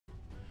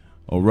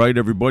All right,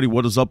 everybody,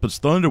 what is up? It's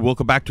Thunder.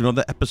 Welcome back to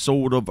another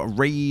episode of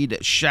Raid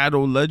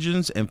Shadow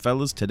Legends. And,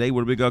 fellas, today,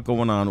 what do we got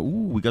going on?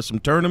 Ooh, we got some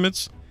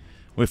tournaments.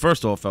 Wait,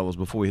 first off, fellas,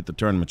 before we hit the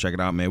tournament, check it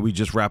out, man. We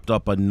just wrapped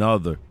up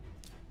another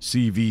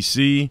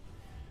CVC.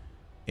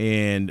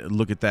 And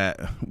look at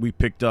that. We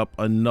picked up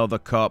another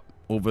cup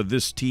over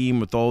this team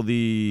with all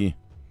the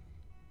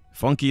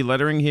funky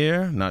lettering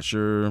here. Not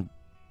sure.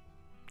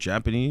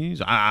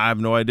 Japanese? I have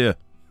no idea.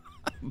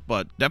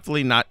 But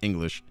definitely not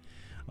English.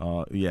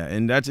 Yeah,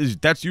 and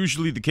that's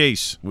usually the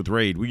case with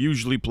Raid. We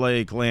usually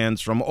play clans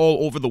from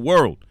all over the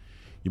world.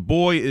 Your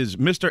boy is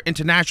Mr.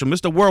 International,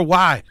 Mr.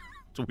 Worldwide.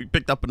 So we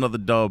picked up another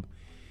dub.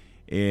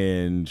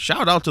 And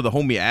shout out to the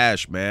homie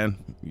Ash, man.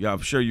 Yeah, I'm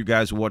sure you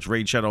guys who watch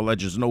Raid Shadow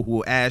Legends know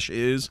who Ash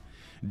is.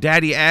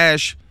 Daddy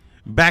Ash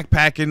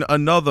backpacking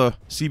another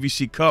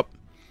CVC Cup.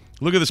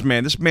 Look at this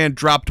man. This man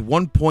dropped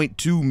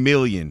 1.2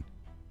 million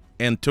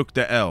and took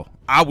the L.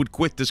 I would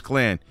quit this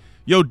clan.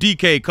 Yo,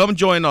 DK, come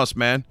join us,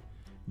 man.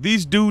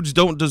 These dudes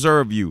don't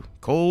deserve you.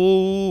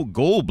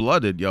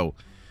 Gold-blooded, yo.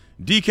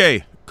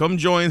 DK, come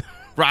join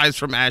Rise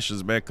from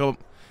Ashes, man. Come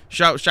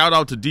shout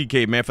out to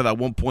DK, man, for that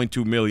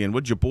 1.2 million.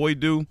 What'd your boy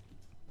do?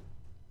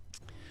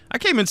 I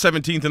came in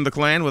 17th in the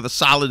clan with a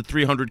solid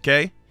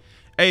 300K.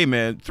 Hey,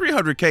 man,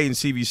 300K in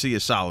CVC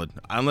is solid.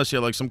 Unless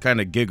you're like some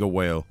kind of giga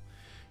whale.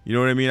 You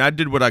know what I mean? I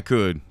did what I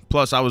could.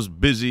 Plus, I was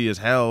busy as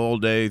hell all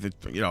day.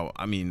 You know,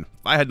 I mean,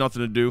 if I had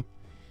nothing to do,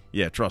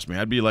 yeah, trust me,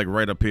 I'd be like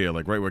right up here,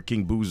 like right where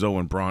King Buzo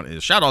and Braun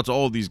is. Shout out to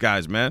all these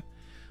guys, man.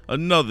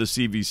 Another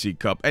CVC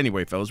Cup.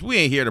 Anyway, fellas, we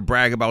ain't here to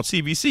brag about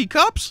CVC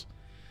Cups.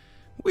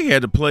 We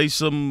had to play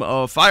some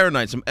Fire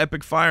Night, some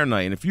epic Fire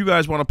Night. And if you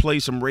guys want to play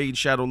some Raid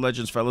Shadow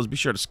Legends, fellas, be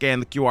sure to scan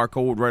the QR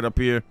code right up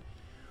here.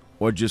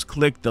 Or just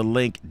click the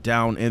link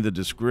down in the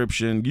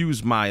description.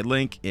 Use my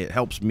link. It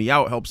helps me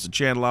out, helps the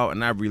channel out,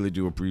 and I really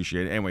do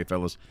appreciate it. Anyway,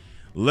 fellas,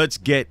 let's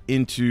get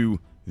into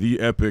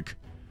the epic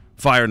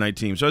Fire Night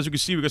team. So as you can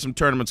see, we got some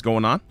tournaments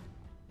going on.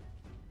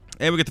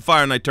 And we get the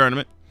Fire Night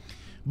tournament.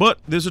 But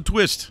there's a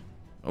twist.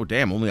 Oh,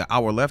 damn, only an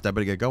hour left. I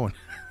better get going.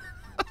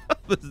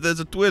 There's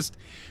a twist.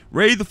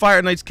 Raid the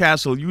Fire Knight's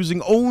castle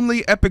using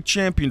only epic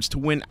champions to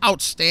win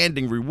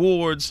outstanding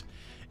rewards.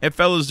 And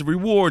fellas, the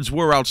rewards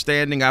were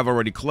outstanding. I've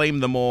already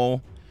claimed them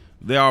all.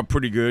 They are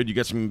pretty good. You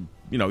get some,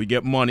 you know, you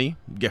get money.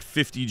 You get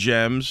 50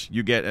 gems.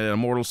 You get an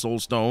Immortal Soul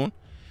Stone,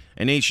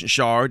 an Ancient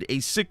Shard, a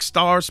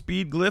 6-star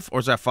speed glyph, or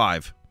is that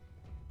 5?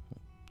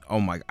 Oh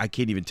my, I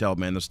can't even tell,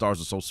 man. The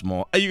stars are so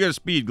small. You get a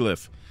speed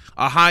glyph,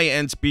 a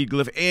high-end speed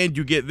glyph, and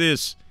you get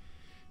this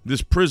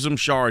prism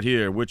shard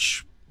here,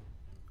 which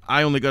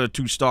I only got a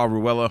 2-star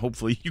Ruella.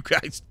 Hopefully you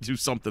guys do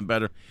something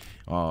better.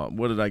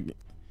 What did I get?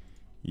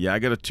 Yeah, I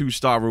got a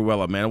 2-star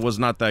Ruella, man. It was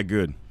not that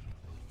good.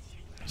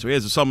 So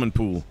here's a summon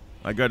pool.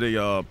 I got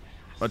a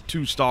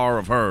 2-star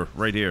of her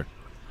right here.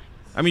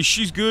 I mean,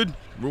 she's good.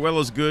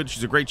 Ruella's good.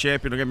 She's a great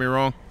champion, don't get me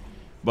wrong.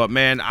 But,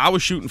 man, I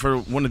was shooting for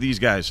one of these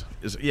guys.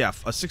 Yeah,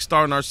 a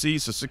 6-star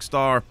Narcisse, a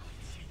 6-star.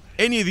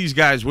 Any of these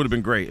guys would have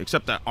been great,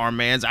 except that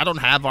Armands. I don't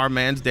have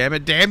Armands, damn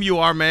it. Damn you,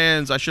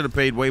 Armands. I should have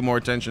paid way more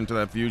attention to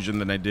that fusion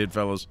than I did,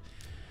 fellas.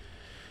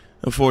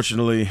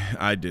 Unfortunately,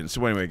 I didn't.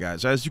 So, anyway,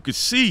 guys, as you can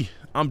see,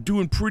 I'm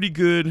doing pretty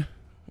good.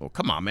 Well,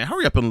 come on, man.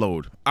 Hurry up and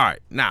load. All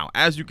right, now,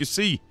 as you can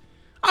see,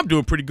 I'm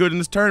doing pretty good in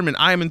this tournament.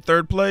 I am in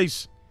 3rd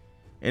place.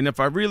 And if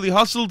I really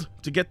hustled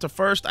to get to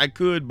 1st, I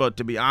could. But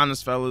to be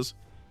honest, fellas,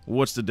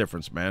 what's the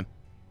difference, man?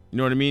 You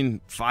know what I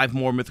mean? 5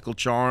 more mythical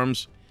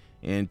charms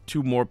and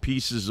 2 more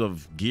pieces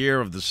of gear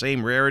of the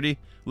same rarity.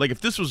 Like,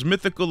 if this was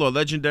mythical or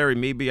legendary,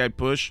 maybe I'd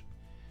push.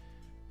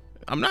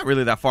 I'm not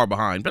really that far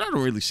behind, but I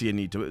don't really see a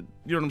need to it.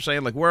 You know what I'm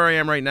saying? Like, where I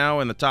am right now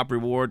and the top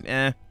reward,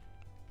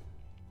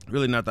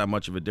 really not that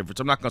much of a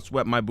difference. I'm not going to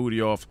sweat my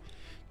booty off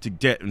to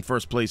get in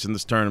 1st place in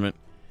this tournament.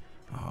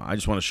 I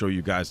just want to show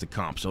you guys the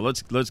comp. So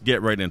let's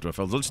get right into it,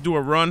 fellas. Let's do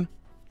a run.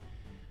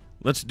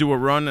 Let's do a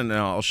run, and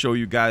I'll show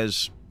you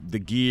guys the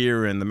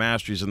gear and the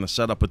masteries and the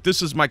setup. But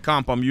this is my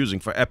comp I'm using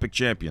for epic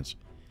champions.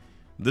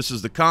 This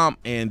is the comp,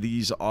 and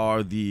these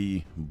are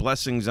the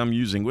blessings I'm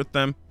using with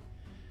them.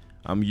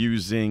 I'm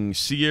using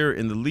Seer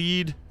in the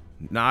lead,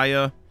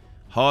 Naya,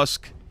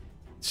 Husk,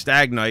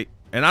 Stag Knight.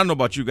 And I don't know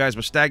about you guys,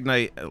 but Stag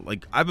Knight,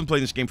 like, I've been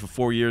playing this game for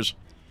 4 years.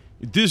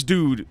 This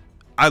dude,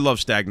 I love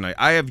Stag Knight.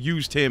 I have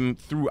used him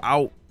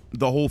throughout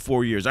the whole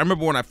 4 years. I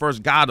remember when I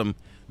first got him,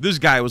 this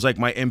guy was like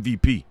my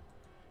MVP.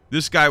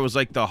 This guy was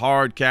like the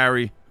hard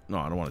carry. No,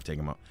 I don't want to take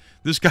him out.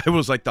 This guy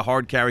was like the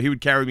hard carry. He would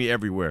carry me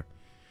everywhere.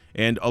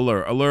 And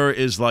Allure. Allure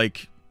is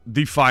like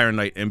the Fire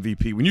Knight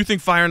MVP. When you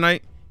think Fire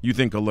Knight, you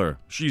think Allure.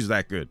 She's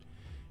that good.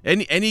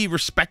 Any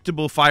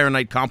respectable Fire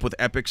Knight comp with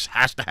epics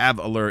has to have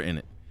Allure in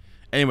it.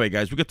 Anyway,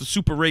 guys, we got the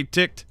super raid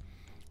ticked.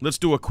 Let's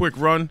do a quick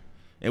run.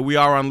 And we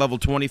are on level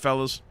 20,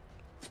 fellas.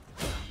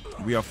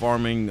 We are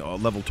farming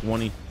level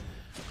 20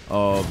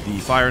 of the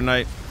Fire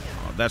Knight.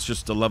 That's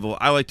just the level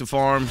I like to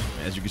farm.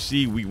 As you can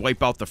see, we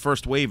wipe out the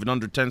 1st wave in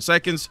under 10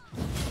 seconds.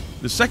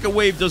 The 2nd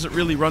wave doesn't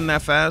really run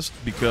that fast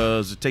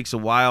because it takes a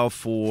while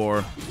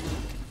for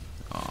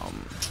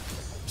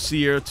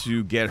Seer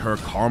to get her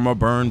karma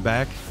burn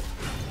back.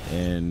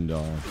 And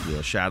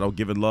yeah, Shadow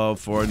giving love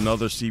for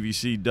another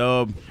CVC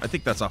dub. I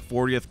think that's our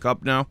 40th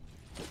cup now.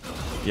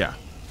 Yeah.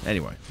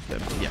 Anyway,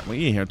 yeah,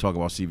 we ain't here to talk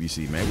about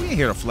CVC, man. We ain't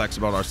here to flex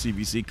about our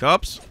CVC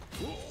cups.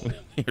 We're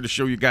here to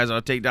show you guys how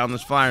to take down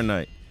this Fire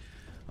Knight.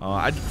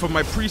 For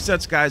my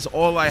presets, guys,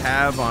 all I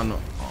have on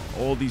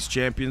all these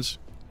champions,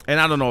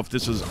 and I don't know if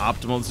this is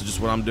optimal, this is just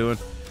what I'm doing.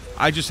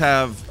 I just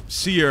have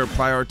Seer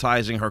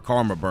prioritizing her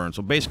Karma Burn.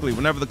 So basically,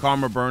 whenever the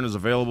Karma Burn is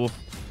available,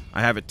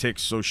 I have it ticked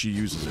so she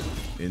uses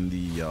it in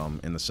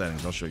the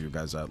settings. I'll show you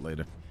guys that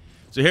later.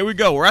 So here we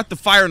go. We're at the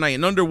Fire Knight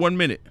in under 1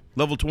 minute.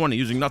 Level 20,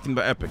 using nothing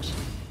but epics.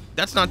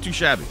 That's not too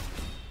shabby.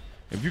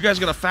 If you guys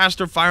got a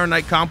faster Fire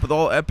Knight comp with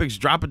all epics,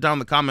 drop it down in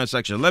the comment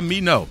section. Let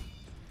me know.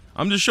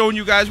 I'm just showing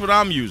you guys what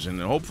I'm using,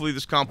 and hopefully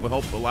this comp will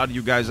help a lot of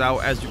you guys out.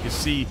 As you can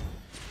see,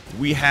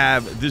 we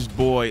have this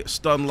boy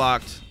stun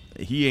locked.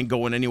 He ain't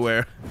going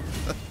anywhere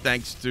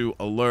thanks to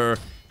Allure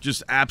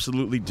just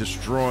absolutely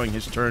destroying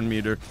his turn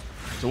meter.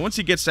 So once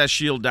he gets that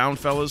shield down,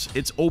 fellas,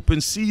 it's open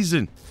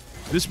season.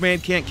 This man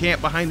can't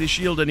camp behind his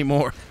shield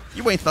anymore.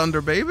 You ain't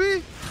Thunder,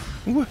 baby.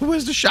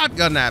 Where's the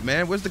shotgun at,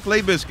 man? Where's the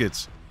clay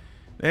biscuits?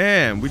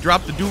 Damn, we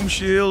dropped the Doom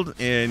shield,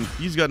 and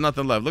he's got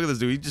nothing left. Look at this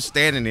dude. He's just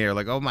standing here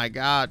like, oh, my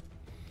God.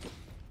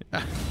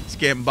 He's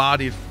getting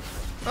bodied.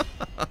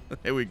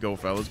 Here we go,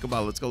 fellas. Come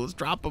on, let's go. Let's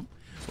drop him.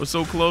 We're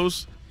so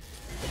close.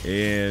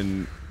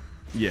 And,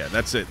 yeah,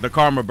 that's it. The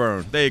Karma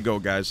Burn. There you go,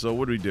 guys. So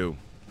what do we do?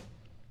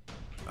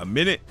 A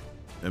minute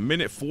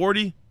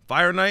 40,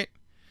 Fire Knight.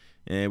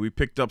 And we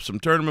picked up some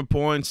tournament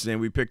points, and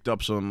we picked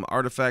up some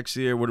artifacts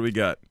here. What do we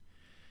got?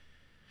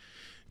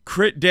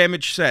 Crit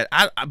damage set.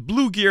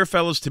 Blue gear,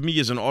 fellas, to me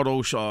is an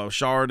auto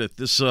shard. At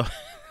this,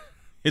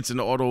 it's an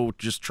auto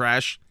just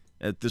trash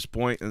at this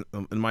point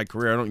in my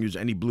career. I don't use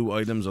any blue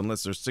items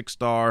unless they're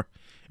 6-star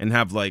and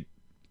have like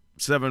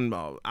 7,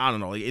 I don't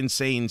know, like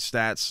insane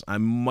stats. I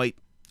might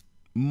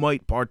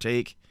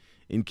partake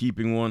in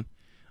keeping one.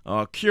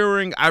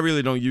 Curing, I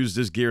really don't use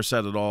this gear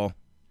set at all.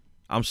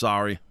 I'm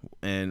sorry.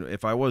 And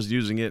if I was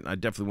using it, I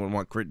definitely wouldn't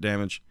want crit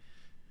damage.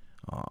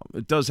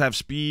 It does have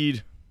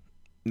speed.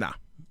 Nah.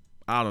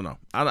 I don't know.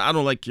 I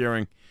don't like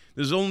curing.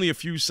 There's only a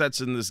few sets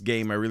in this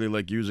game I really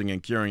like using,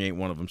 and curing ain't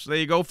one of them. So there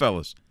you go,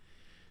 fellas.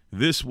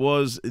 This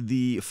was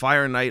the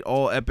Fire Knight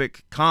all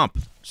epic comp.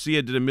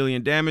 Sia did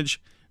 1,000,000 damage.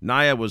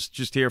 Naya was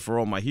just here for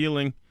all my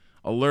healing.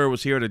 Allure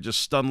was here to just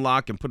stun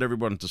lock and put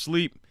everyone to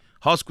sleep.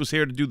 Husk was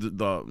here to do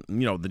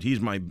that he's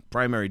my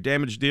primary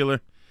damage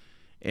dealer.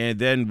 And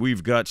then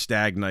we've got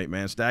Stag Knight,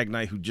 man. Stag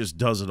Knight who just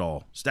does it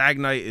all. Stag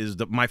Knight is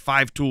my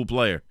 5-tool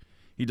player.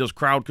 He does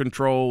crowd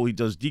control. He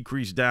does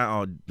decrease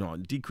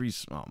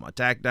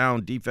attack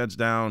down, defense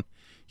down.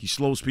 He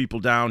slows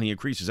people down. He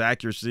increases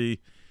accuracy.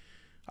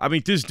 I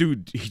mean, this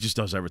dude, he just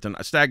does everything.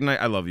 Stag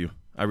Knight, I love you.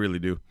 I really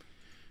do.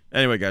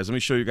 Anyway, guys, let me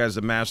show you guys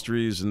the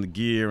masteries and the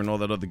gear and all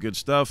that other good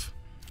stuff.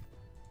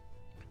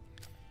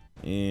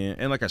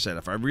 And like I said,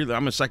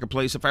 I'm in second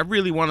place. If I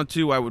really wanted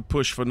to, I would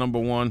push for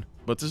 #1.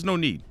 But there's no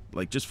need.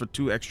 Like, just for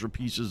 2 extra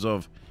pieces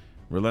of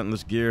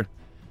Relentless gear.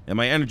 And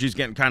my energy's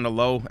getting kind of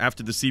low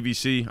after the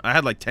CVC. I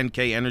had like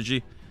 10K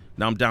energy.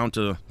 Now I'm down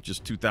to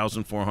just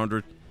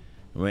 2,400.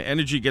 When my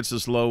energy gets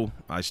this low,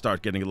 I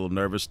start getting a little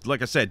nervous.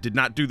 Like I said, did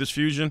not do this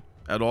fusion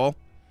at all.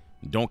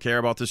 Don't care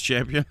about this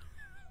champion.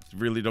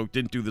 Really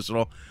didn't do this at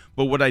all.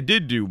 But what I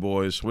did do,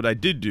 boys,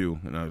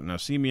 now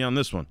see me on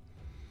this one.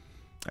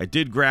 I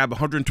did grab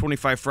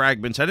 125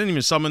 fragments. I didn't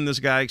even summon this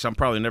guy because I'm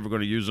probably never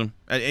going to use him.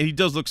 And he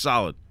does look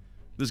solid.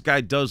 This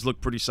guy does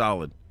look pretty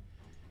solid.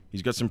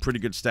 He's got some pretty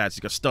good stats.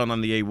 He's got stun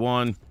on the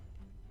A1.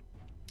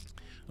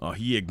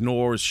 He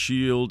ignores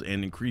shield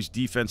and increased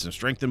defense and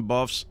strengthen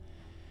buffs.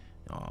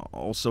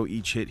 Also,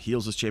 each hit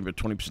heals this champion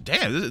 20%.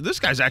 Damn, this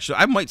guy's actually...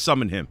 I might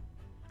summon him.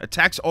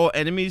 Attacks all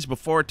enemies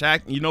before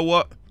attack. You know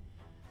what?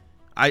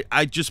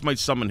 I just might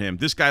summon him.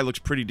 This guy looks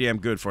pretty damn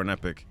good for an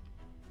epic.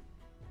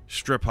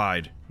 Strip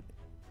Hide.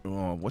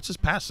 Oh, what's his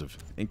passive?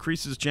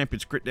 Increases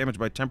champion's crit damage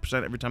by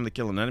 10% every time they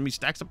kill an enemy.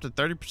 Stacks up to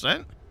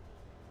 30%?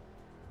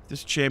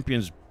 This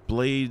champion's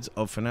Blades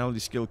of Finality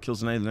skill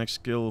kills an enemy. The next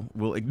skill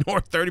will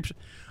ignore 30%.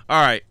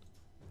 Alright.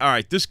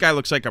 Alright, this guy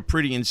looks like a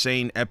pretty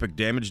insane epic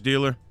damage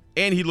dealer.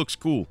 And he looks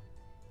cool.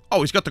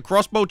 Oh, he's got the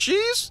crossbow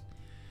cheese?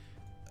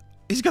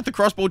 He's got the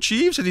crossbow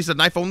chiefs and he's a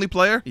knife-only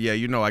player? Yeah,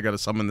 you know I gotta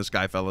summon this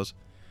guy, fellas.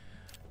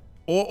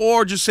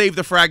 Or just save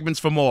the fragments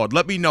for Maud.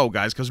 Let me know,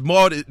 guys, because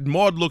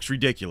Maud looks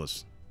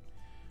ridiculous.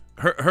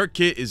 Her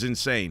kit is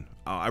insane.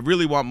 I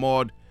really want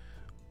Maud.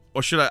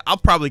 Or should I? I'll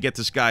probably get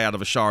this guy out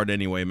of a shard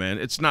anyway, man.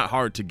 It's not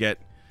hard to get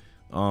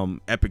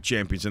epic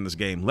champions in this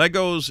game.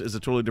 Legos is a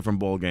totally different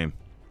ball game.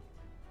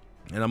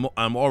 And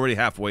I'm already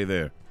halfway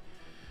there.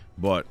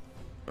 But,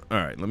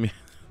 alright, let me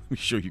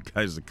show you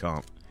guys the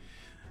comp.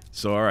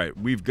 So, alright,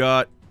 we've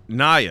got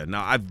Naya.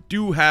 Now, I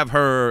do have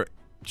her...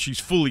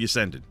 She's fully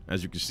ascended,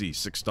 as you can see,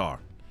 6-star.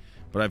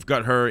 But I've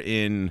got her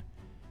in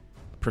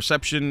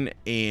Perception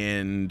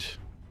and...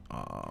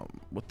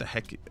 what the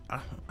heck?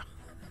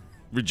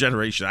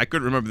 Regeneration. I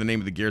couldn't remember the name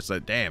of the gear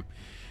set. Damn.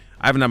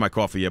 I haven't had my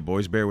coffee yet,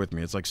 boys. Bear with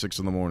me. It's like 6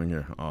 in the morning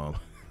here.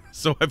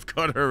 So I've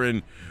got her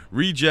in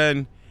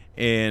Regen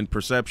and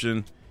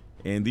perception.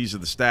 And these are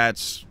the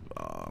stats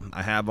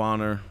I have on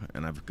her.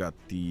 And I've got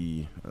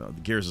the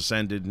Gears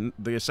Ascended.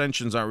 The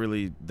Ascensions aren't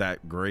really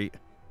that great.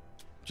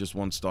 Just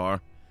 1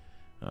 star.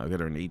 I've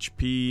got her in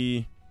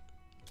HP,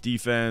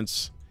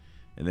 defense,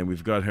 and then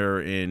we've got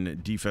her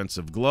in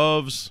defensive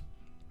gloves.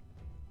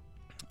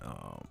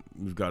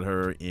 We've got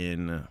her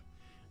in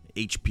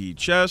HP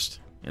chest,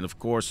 and of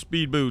course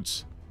speed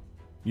boots.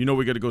 You know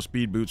we got to go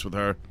speed boots with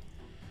her.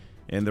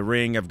 And the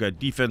ring, I've got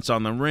defense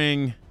on the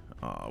ring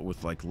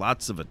with like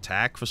lots of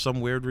attack for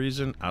some weird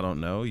reason. I don't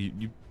know.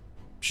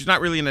 She's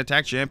not really an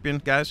attack champion,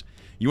 guys.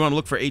 You want to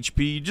look for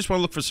HP. You just want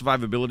to look for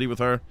survivability with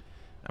her.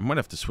 I might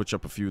have to switch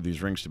up a few of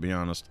these rings, to be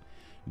honest.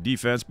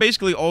 Defense.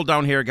 Basically, all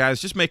down here,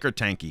 guys. Just make her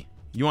tanky.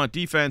 You want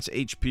defense,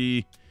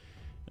 HP,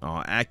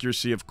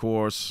 accuracy, of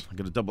course. I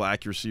got a double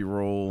accuracy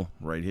roll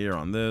right here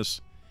on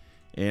this.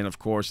 And, of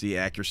course, the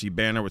accuracy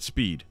banner with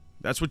speed.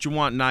 That's what you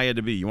want Naya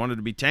to be. You want her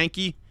to be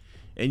tanky,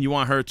 and you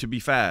want her to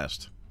be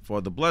fast.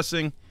 For the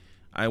blessing,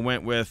 I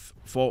went with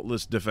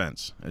faultless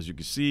defense. As you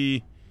can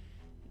see,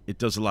 it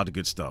does a lot of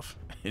good stuff.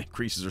 It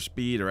increases her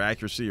speed, or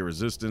accuracy, or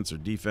resistance, or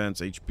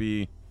defense,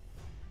 HP.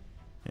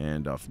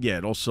 And, yeah,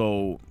 it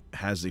also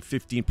has a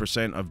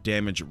 15% of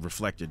damage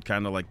reflected,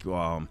 kind of like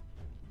what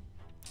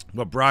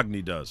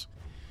Brogni does.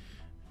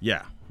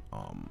 Yeah.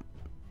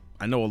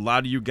 I know a lot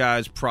of you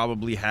guys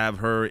probably have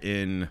her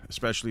in,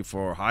 especially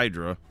for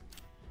Hydra,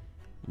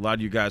 a lot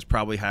of you guys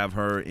probably have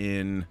her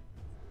in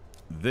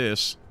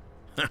this,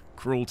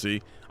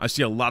 Cruelty. I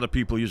see a lot of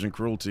people using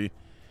Cruelty,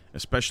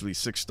 especially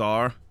 6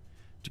 star.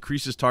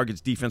 Decreases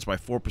target's defense by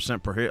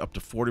 4% per hit, up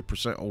to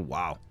 40%. Oh,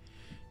 wow.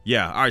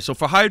 Yeah, all right, so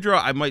for Hydra,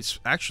 I might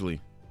actually,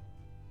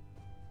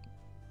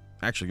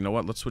 you know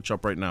what? Let's switch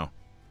up right now.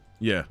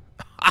 Yeah,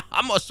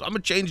 I'm gonna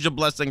change the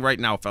blessing right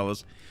now,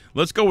 fellas.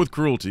 Let's go with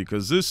Cruelty,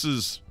 because this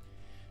is,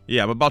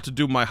 yeah, I'm about to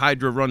do my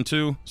Hydra run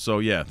too, so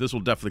yeah, this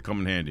will definitely come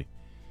in handy.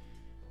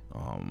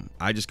 I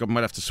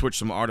might have to switch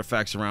some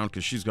artifacts around,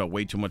 because she's got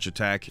way too much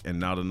attack and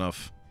not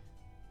enough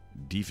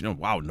defense.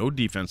 Wow, no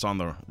defense on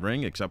the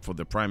ring, except for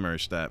the primary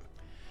stat.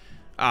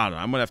 I don't know,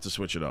 I'm gonna have to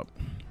switch it up.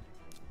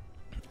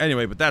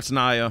 Anyway, but that's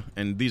Naya,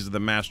 and these are the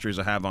masteries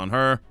I have on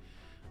her.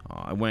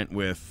 I went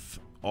with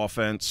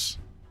offense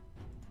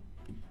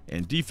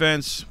and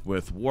defense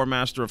with War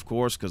Master, of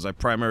course, because I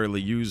primarily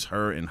use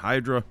her in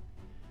Hydra.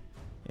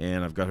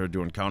 And I've got her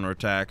doing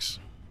counterattacks.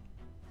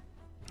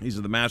 These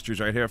are the masteries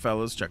right here,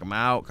 fellas. Check them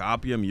out.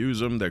 Copy them.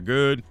 Use them. They're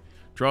good.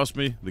 Trust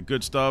me, the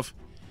good stuff.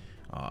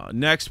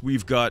 Next,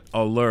 we've got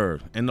Allure.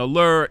 And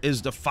Allure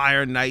is the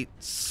Fire Knight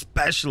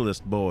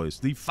Specialist, boys.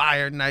 The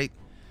Fire Knight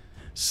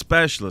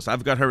Specialist.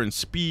 I've got her in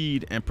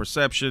speed and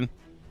perception.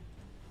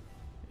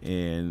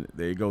 And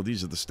there you go.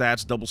 These are the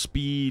stats. Double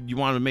speed. You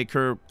want to make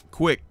her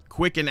quick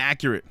and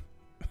accurate.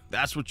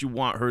 That's what you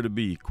want her to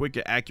be. Quick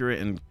and accurate,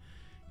 and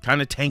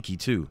kind of tanky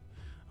too.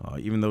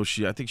 Even though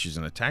I think she's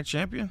an attack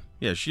champion.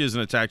 Yeah, she is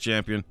an attack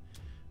champion.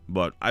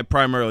 But I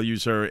primarily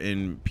use her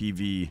in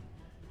PvE.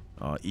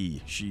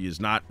 She is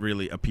not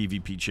really a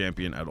PvP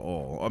champion at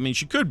all. I mean,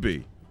 she could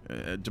be.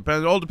 It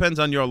all depends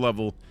on your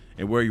level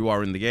and where you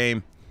are in the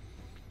game.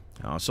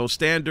 So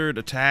standard,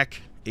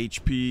 attack,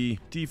 HP,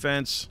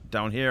 defense.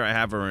 Down here, I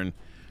have her in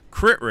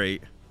crit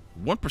rate.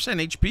 1%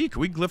 HP.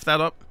 Can we glyph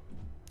that up?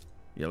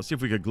 Yeah, let's see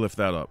if we could glyph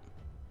that up.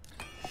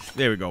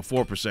 There we go,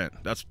 4%.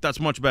 That's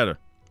much better.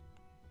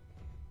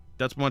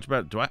 That's much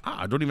better.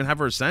 I don't even have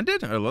her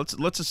ascended?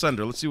 Let's ascend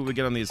her. Let's see what we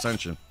get on the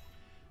ascension.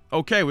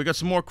 Okay, we got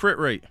some more crit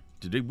rate.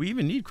 Did we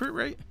even need crit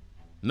rate?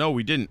 No,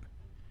 we didn't.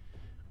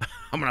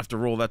 I'm gonna have to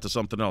roll that to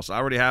something else. I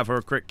already have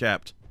her crit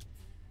capped.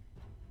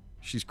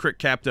 She's crit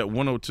capped at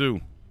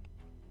 102.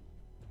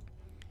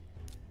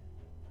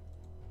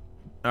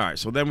 Alright,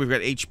 so then we've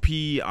got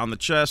HP on the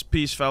chest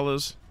piece,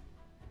 fellas.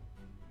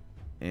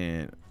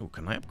 And, oh,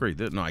 can I upgrade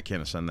that? No, I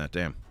can't ascend that,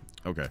 damn.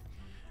 Okay.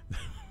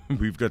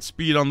 We've got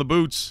speed on the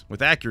boots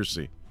with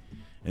accuracy.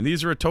 And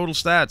these are her total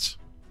stats.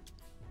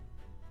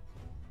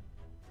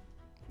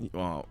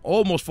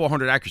 Almost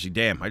 400 accuracy,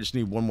 damn. I just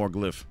need one more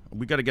glyph.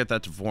 We got to get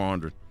that to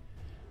 400.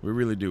 We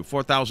really do.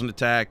 4,000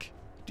 attack.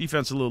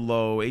 Defense a little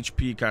low.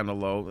 HP kind of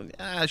low.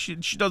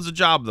 She does the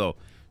job, though.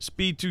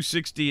 Speed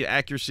 260.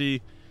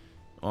 Accuracy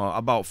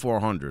about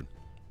 400.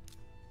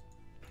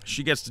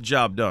 She gets the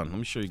job done. Let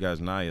me show you guys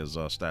Naya's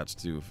stats,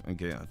 too.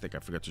 Okay, I think I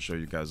forgot to show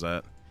you guys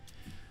that.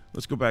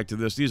 Let's go back to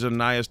this. These are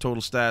Naya's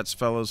total stats,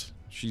 fellas.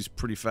 She's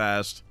pretty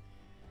fast.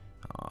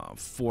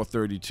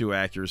 432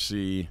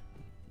 accuracy.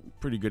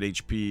 Pretty good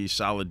HP.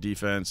 Solid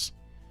defense.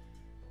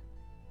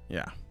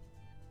 Yeah.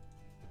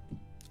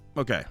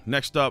 Okay,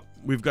 next up,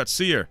 we've got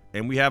Seer.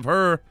 And we have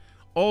her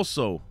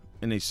also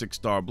in a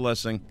 6-star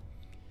blessing.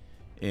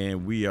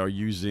 And we are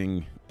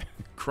using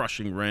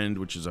Crushing Rend,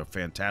 which is a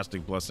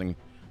fantastic blessing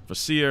for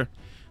Seer.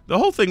 The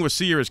whole thing with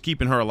Seer is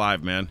keeping her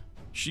alive, man.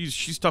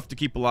 She's tough to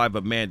keep alive,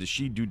 but man, does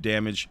she do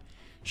damage.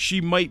 She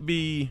might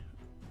be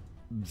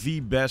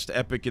the best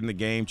epic in the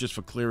game just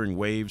for clearing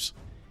waves.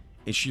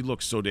 And she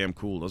looks so damn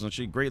cool, doesn't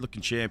she? Great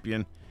looking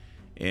champion.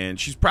 And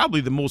she's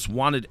probably the most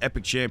wanted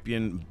epic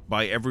champion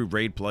by every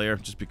raid player,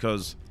 just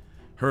because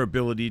her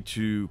ability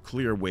to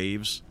clear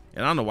waves.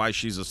 And I don't know why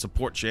she's a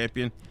support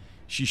champion.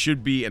 She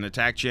should be an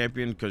attack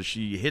champion because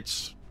she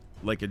hits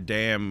like a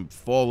damn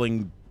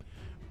falling,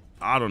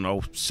 I don't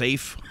know,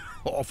 safe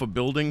off a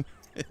building.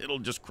 It'll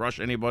just crush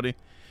anybody.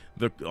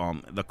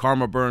 The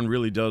Karma Burn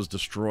really does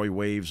destroy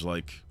waves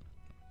like,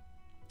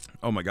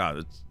 oh my god,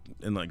 it's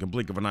in like a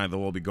blink of an eye they'll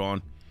all be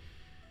gone.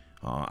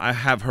 I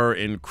have her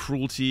in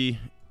Cruelty,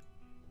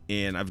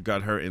 and I've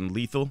got her in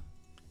Lethal.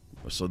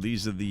 So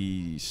these are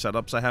the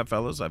setups I have,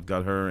 fellas. I've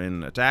got her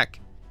in Attack,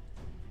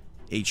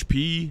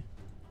 HP,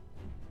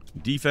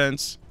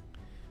 Defense,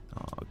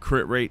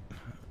 Crit Rate.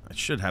 I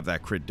should have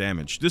that Crit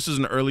Damage. This is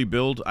an early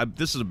build.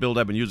 This is a build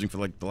I've been using for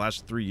like the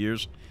last 3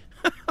 years.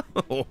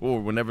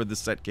 Or whenever this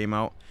set came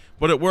out.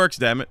 But it works,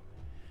 damn it.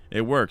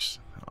 It works.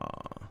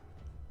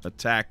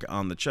 Attack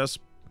on the chest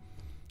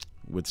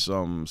with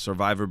some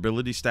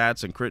survivability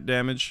stats and crit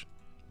damage.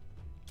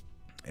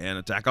 And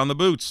attack on the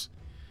boots.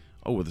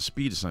 Oh, with a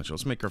speed essential.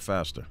 Let's make her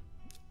faster.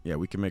 Yeah,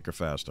 we can make her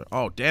faster.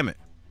 Oh, damn it.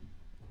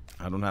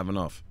 I don't have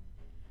enough.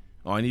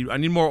 Oh, I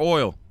need more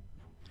oil.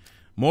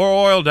 More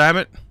oil, damn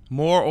it.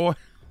 More oil.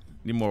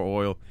 Need more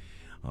oil.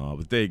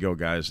 But there you go,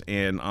 guys.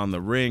 And on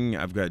the ring,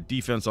 I've got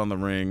defense on the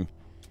ring,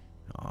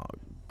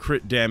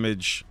 crit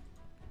damage,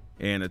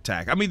 and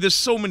attack. I mean, there's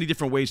so many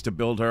different ways to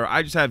build her.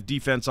 I just have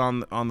defense on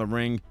the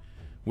ring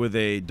with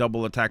a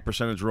double attack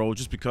percentage roll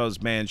just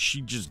because, man,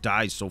 she just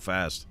dies so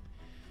fast.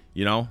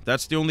 You know,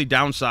 that's the only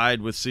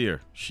downside with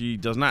Seer. She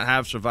does not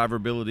have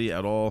survivability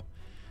at all.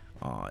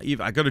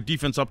 I got her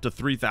defense up to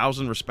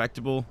 3,000,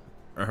 respectable.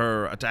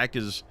 Her attack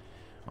is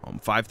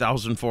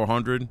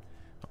 5,400.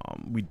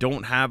 We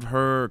don't have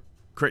her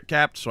crit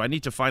capped, so I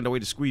need to find a way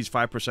to squeeze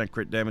 5%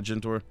 crit damage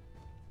into her.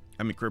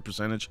 I mean, crit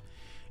percentage.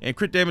 And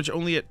crit damage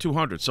only at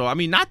 200. So, I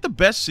mean, not the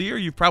best Seer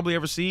you've probably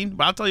ever seen,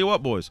 but I'll tell you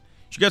what, boys.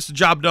 She gets the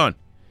job done.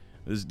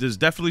 There's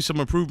definitely some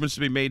improvements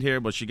to be made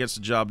here, but she gets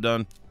the job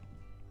done.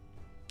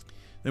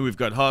 Then we've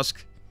got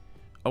Husk.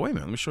 Oh, wait a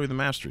minute. Let me show you the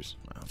masteries.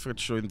 I forgot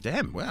to show you the...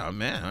 Damn, wow,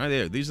 man. Right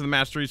there. These are the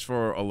masteries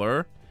for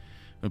Allure.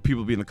 And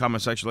people be in the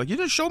comment section like, you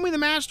just show me the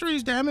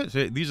masteries, damn it.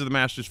 So, these are the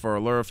masteries for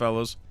Allure,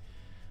 fellas.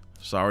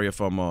 Sorry if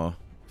I'm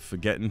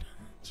forgetting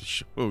to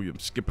show you. I'm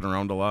skipping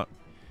around a lot.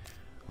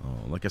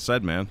 Like I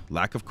said, man,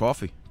 lack of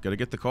coffee. Gotta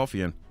get the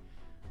coffee in.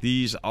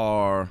 These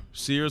are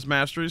Seer's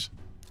masteries.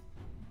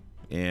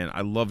 And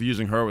I love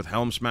using her with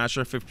Helm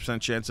Smasher.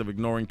 50% chance of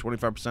ignoring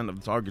 25% of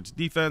the target's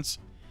defense.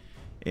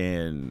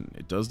 And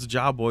it does the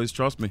job, boys.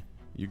 Trust me.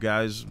 You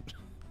guys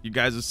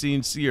have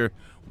seen Seer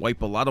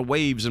wipe a lot of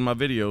waves in my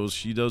videos.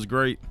 She does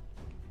great.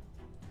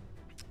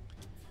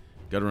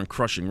 Got her in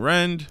Crushing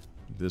Rend.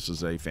 This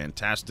is a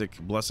fantastic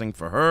blessing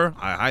for her.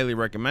 I highly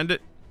recommend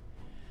it.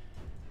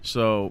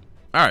 So,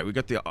 all right, we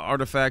got the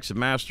artifacts and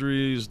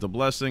masteries, the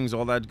blessings,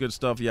 all that good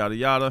stuff, yada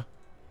yada.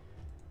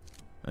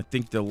 I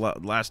think the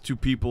last two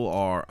people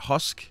are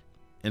Husk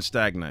and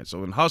Stagnite.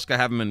 So in Husk, I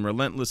have him in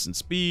Relentless and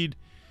Speed.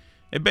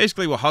 And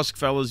basically with Husk,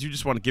 fellas, you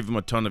just want to give him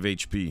a ton of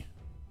HP.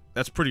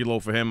 That's pretty low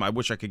for him. I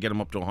wish I could get him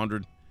up to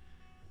 100.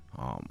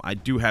 I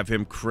do have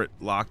him crit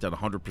locked at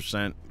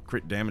 100%.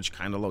 Crit damage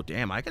kind of low.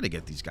 Damn, I got to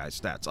get these guys'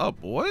 stats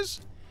up,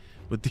 boys.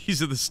 But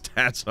these are the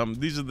stats.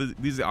 These are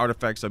the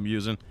artifacts I'm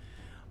using.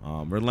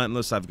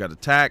 Relentless, I've got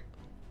attack,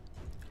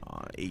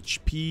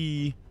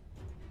 HP,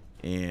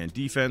 and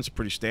defense.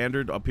 Pretty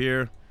standard up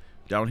here.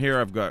 Down here,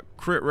 I've got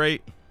crit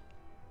rate,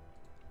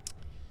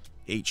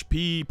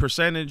 HP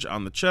percentage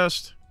on the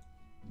chest,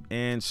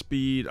 and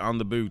speed on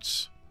the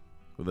boots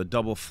with a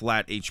double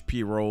flat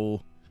HP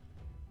roll.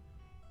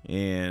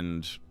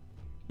 And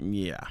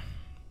yeah,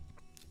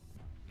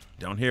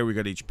 down here we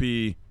got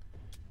HP,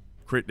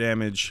 crit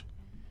damage,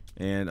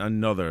 and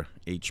another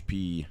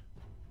HP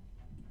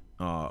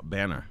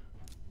banner.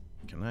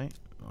 Can I?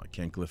 Oh, I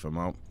can't glyph them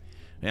out.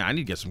 Yeah, I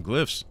need to get some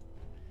glyphs.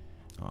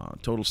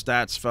 Total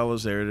stats,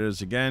 fellas. There it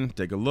is again.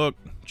 Take a look.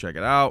 Check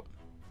it out.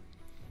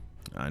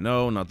 I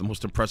know, not the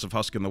most impressive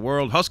Husk in the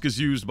world. Husk is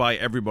used by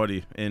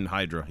everybody in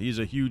Hydra. He's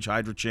a huge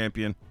Hydra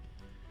champion.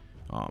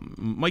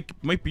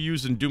 Might be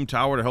used in Doom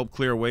Tower to help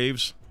clear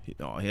waves. He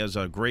has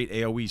a great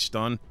AoE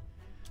stun.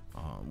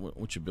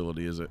 Which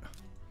ability is it?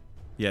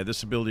 Yeah,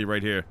 this ability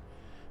right here.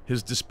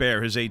 His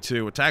Despair, his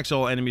A2. Attacks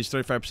all enemies,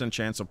 35%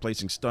 chance of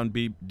placing stun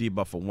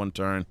debuff for 1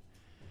 turn.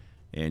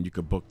 And you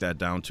could book that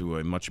down to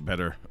a much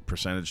better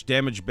percentage.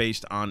 Damage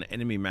based on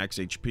enemy max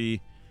HP.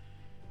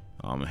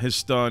 His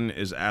stun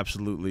is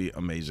absolutely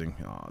amazing.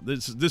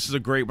 This is a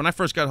great... When I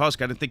first got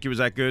Husk, I didn't think he was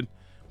that good.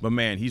 But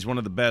man, he's one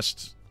of the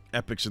best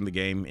epics in the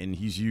game. And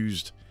he's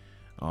used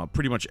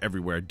pretty much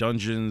everywhere.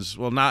 Dungeons.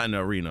 Well, not in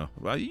Arena.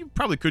 Well, you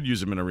probably could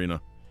use him in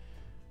Arena.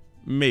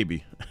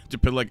 Maybe.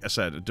 Like I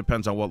said, it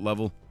depends on what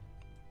level.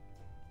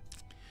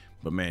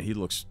 But man, he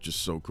looks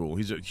just so cool.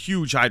 He's a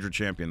huge Hydra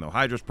champion, though.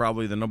 Hydra's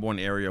probably the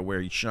 #1 area where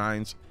he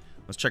shines.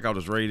 Let's check out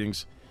his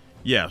ratings.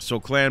 Yeah,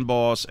 so Clan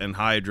Boss and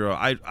Hydra.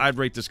 I'd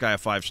rate this guy a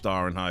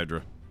 5-star in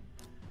Hydra.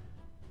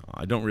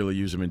 I don't really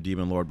use him in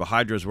Demon Lord, but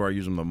Hydra is where I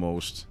use him the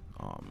most.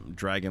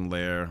 Dragon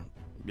Lair.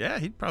 Yeah,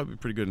 he'd probably be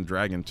pretty good in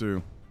Dragon,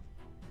 too.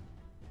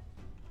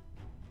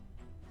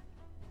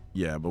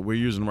 Yeah, but we're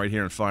using him right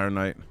here in Fire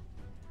Knight.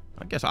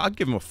 I guess I'll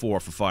give him a 4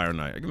 for Fire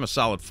Knight. I give him a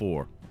solid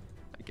 4.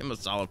 I give him a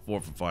solid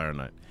 4 for Fire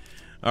Knight.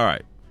 All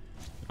right.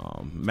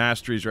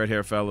 Masteries right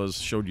here, fellas.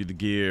 Showed you the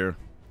gear.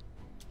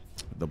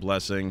 The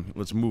blessing.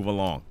 Let's move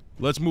along.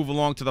 Let's move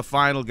along to the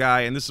final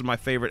guy, and this is my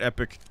favorite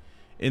epic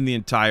in the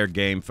entire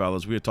game,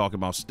 fellas. We were talking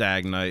about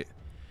Stag Knight.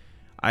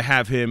 I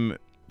have him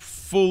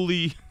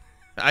fully...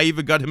 I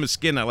even got him a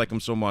skin. I like him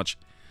so much.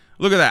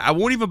 Look at that. I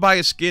won't even buy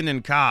a skin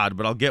in COD,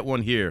 but I'll get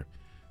one here.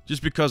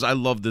 Just because I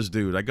love this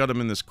dude. I got him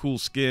in this cool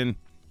skin.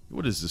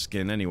 What is the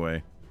skin,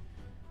 anyway?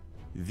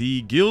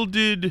 The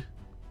Gilded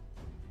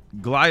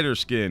Glider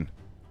skin.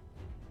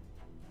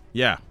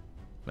 Yeah.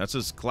 That's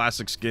his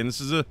classic skin.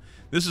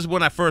 This is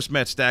when I first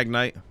met Stag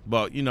Knight.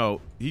 But, you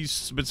know,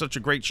 he's been such a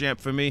great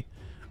champ for me.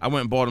 I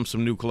went and bought him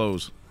some new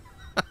clothes.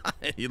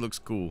 He looks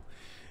cool.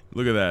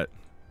 Look at that.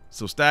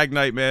 So Stag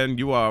Knight, man,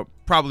 you are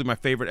probably my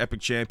favorite epic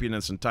champion in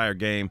this entire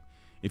game.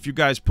 If you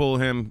guys pull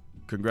him,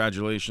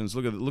 congratulations.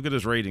 Look at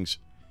his ratings.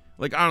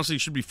 Like, honestly,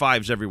 it should be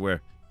 5s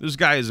everywhere. This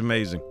guy is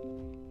amazing.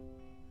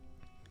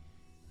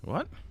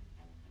 What?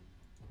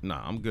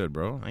 Nah, I'm good,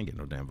 bro. I ain't getting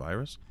no damn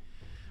virus.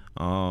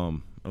 At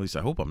least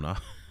I hope I'm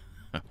not.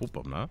 I hope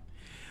I'm not.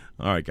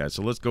 All right, guys.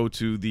 So let's go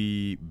to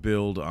the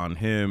build on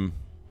him.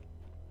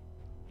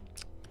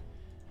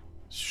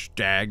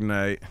 Stag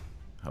Knight.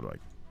 How do I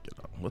get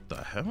up? What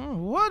the hell?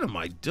 What am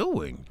I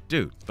doing?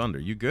 Dude, Thunder,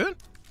 you good?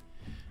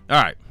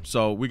 All right.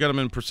 So we got him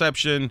in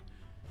perception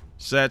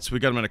sets. We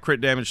got him in a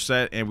crit damage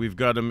set, and we've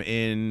got him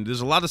in...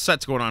 There's a lot of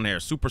sets going on here.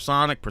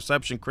 Supersonic,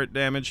 perception, crit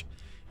damage.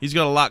 He's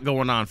got a lot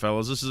going on,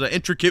 fellas. This is an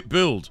intricate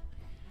build.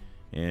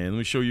 And let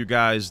me show you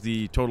guys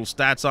the total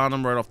stats on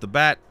him right off the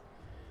bat.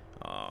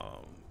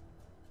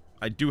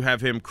 I do have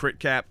him crit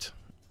capped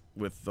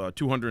with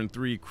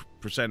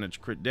 203%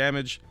 crit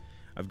damage.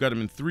 I've got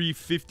him in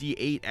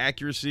 358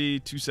 accuracy,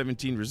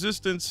 217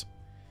 resistance.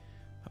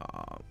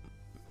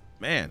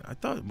 Man, I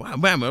thought, wow,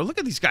 man, look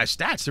at these guys'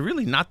 stats. They're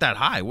really not that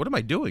high. What am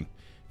I doing?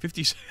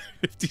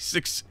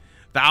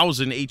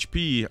 56,000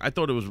 HP. I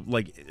thought it was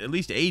like at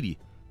least 80.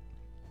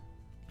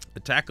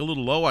 Attack a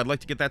little low. I'd like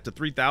to get that to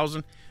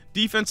 3,000.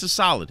 Defense is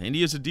solid, and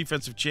he is a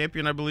defensive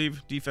champion, I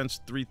believe.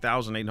 Defense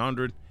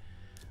 3,800.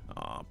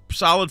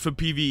 Solid for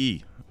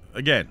PvE.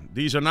 Again,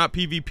 these are not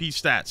PvP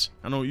stats.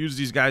 I don't use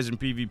these guys in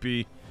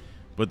PvP,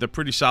 but they're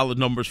pretty solid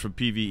numbers for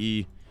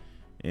PvE.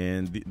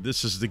 And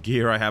this is the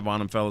gear I have on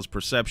him, fellas.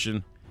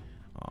 Perception.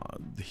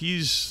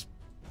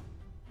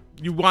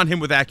 You want him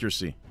with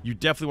accuracy. You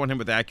definitely want him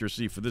with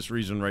accuracy for this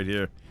reason right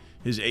here.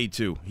 His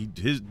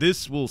A2.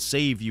 This will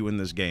save you in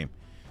this game.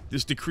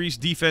 This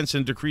decreased defense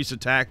and decreased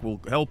attack will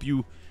help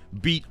you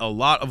beat a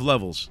lot of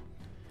levels.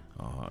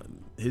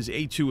 His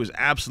A2 is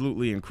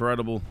absolutely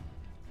incredible.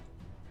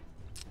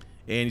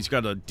 And he's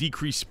got a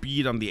decreased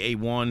speed on the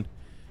A1.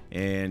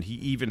 And he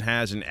even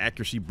has an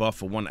accuracy buff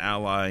for one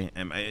ally.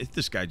 And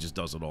this guy just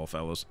does it all,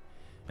 fellas.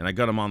 And I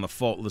got him on the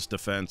faultless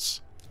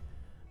defense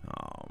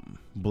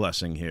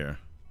blessing here.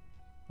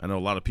 I know a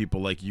lot of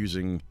people like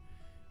using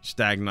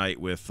Stag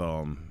Knight with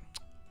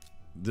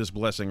this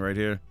blessing right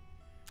here.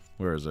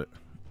 Where is it?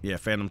 Yeah,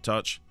 Phantom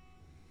Touch.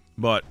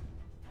 But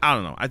I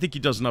don't know. I think he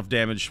does enough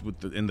damage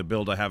in the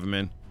build I have him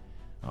in.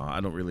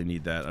 I don't really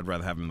need that. I'd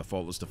rather have him in the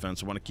faultless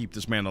defense. I want to keep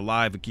this man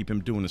alive and keep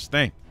him doing his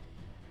thing.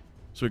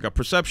 So we got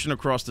perception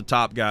across the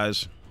top,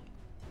 guys.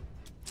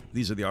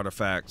 These are the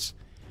artifacts.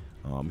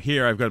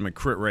 Here I've got him in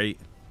crit rate.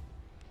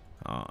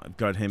 I've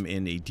got him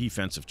in a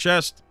defensive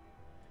chest.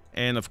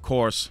 And, of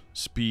course,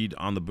 speed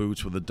on the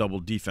boots with a double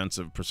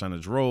defensive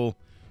percentage roll.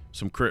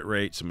 Some crit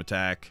rate, some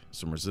attack,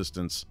 some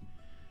resistance.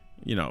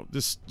 You know,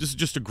 this is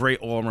just a great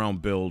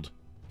all-around build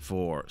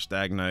for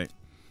Stag Knight.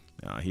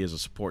 He is a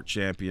support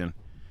champion.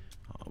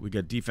 We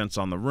got defense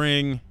on the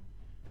ring.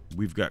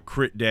 We've got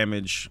crit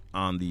damage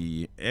on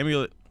the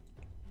amulet.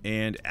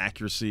 And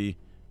accuracy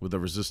with a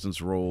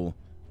resistance roll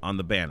on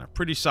the banner.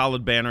 Pretty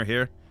solid banner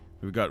here.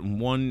 We've got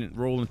one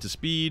roll into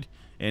speed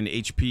and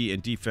HP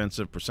and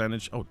defensive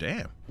percentage. Oh,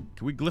 damn.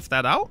 Can we glyph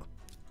that out?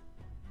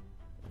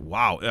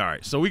 Wow. All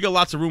right. So we got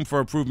lots of room for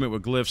improvement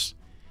with glyphs.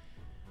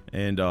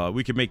 And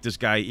we can make this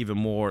guy even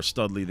more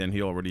studly than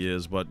he already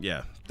is. But,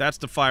 yeah, that's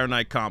the Fire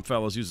Knight comp,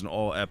 fellas, using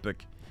all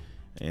epic.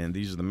 And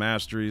these are the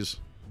masteries.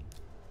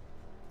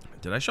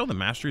 Did I show the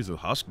masteries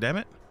with Husk, damn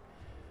it?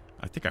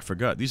 I think I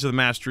forgot. These are the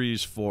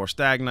masteries for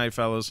Stag Knight,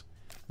 fellas.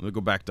 Let me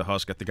go back to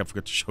Husk. I think I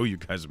forgot to show you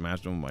guys the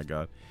mastery. Oh, my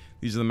God.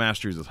 These are the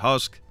masteries with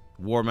Husk,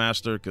 War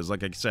Master, because,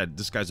 like I said,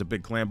 this guy's a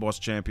big clan boss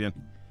champion.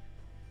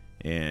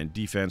 And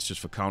defense just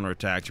for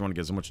counterattack. You want to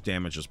get as much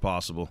damage as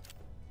possible.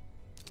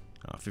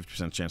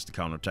 50% chance to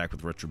counterattack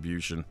with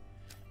Retribution.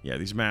 Yeah,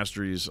 these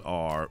masteries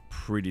are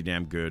pretty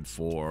damn good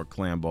for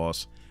clan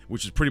boss,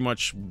 which is pretty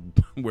much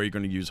where you're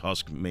going to use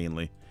Husk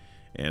mainly.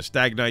 And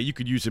Stag Knight, you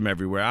could use him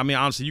everywhere. I mean,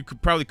 honestly, you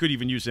probably could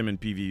even use him in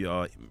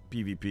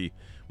PvP.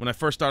 When I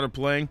first started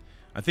playing,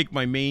 I think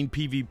my main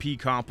PvP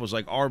comp was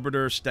like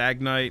Arbiter,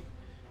 Stag Knight,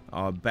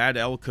 Bad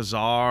El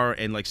Khazar,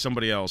 and like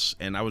somebody else.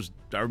 And I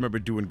remember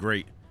doing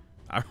great.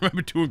 I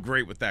remember doing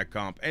great with that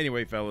comp.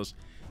 Anyway, fellas,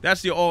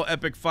 that's the all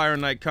epic Fire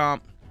Knight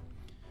comp.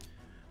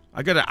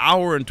 I got an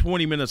hour and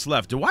 20 minutes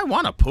left. Do I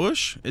want to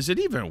push? Is it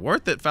even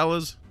worth it,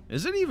 fellas?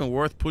 Is it even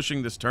worth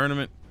pushing this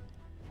tournament?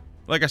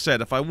 Like I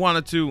said, if I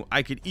wanted to,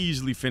 I could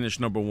easily finish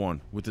 #1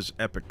 with this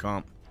epic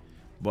comp.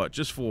 But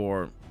just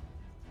for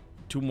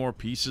 2 more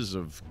pieces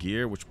of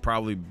gear, which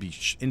probably be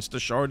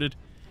insta-sharded,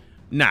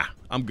 nah,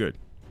 I'm good.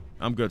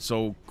 I'm good.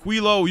 So,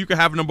 Quilo, you can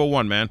have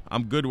 #1, man.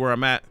 I'm good where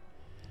I'm at.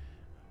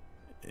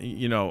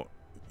 You know,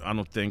 I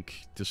don't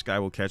think this guy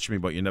will catch me,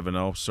 but you never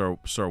know. Sir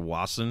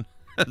Wasson.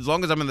 As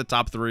long as I'm in the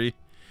top 3,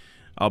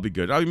 I'll be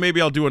good.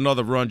 Maybe I'll do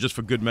another run just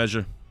for good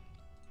measure.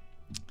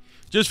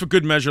 Just for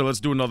good measure, let's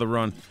do another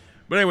run.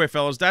 But anyway,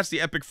 fellas, that's the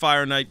Epic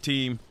Fire Night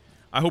team.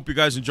 I hope you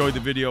guys enjoyed the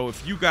video.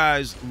 If you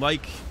guys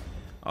like,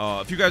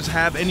 if you guys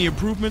have any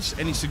improvements,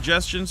 any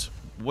suggestions,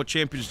 what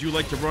champions do you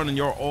like to run in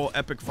your all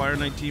Epic Fire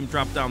Night team,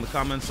 drop down in the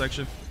comment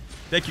section.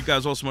 Thank you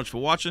guys all so much for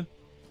watching,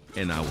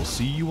 and I will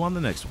see you on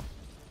the next one.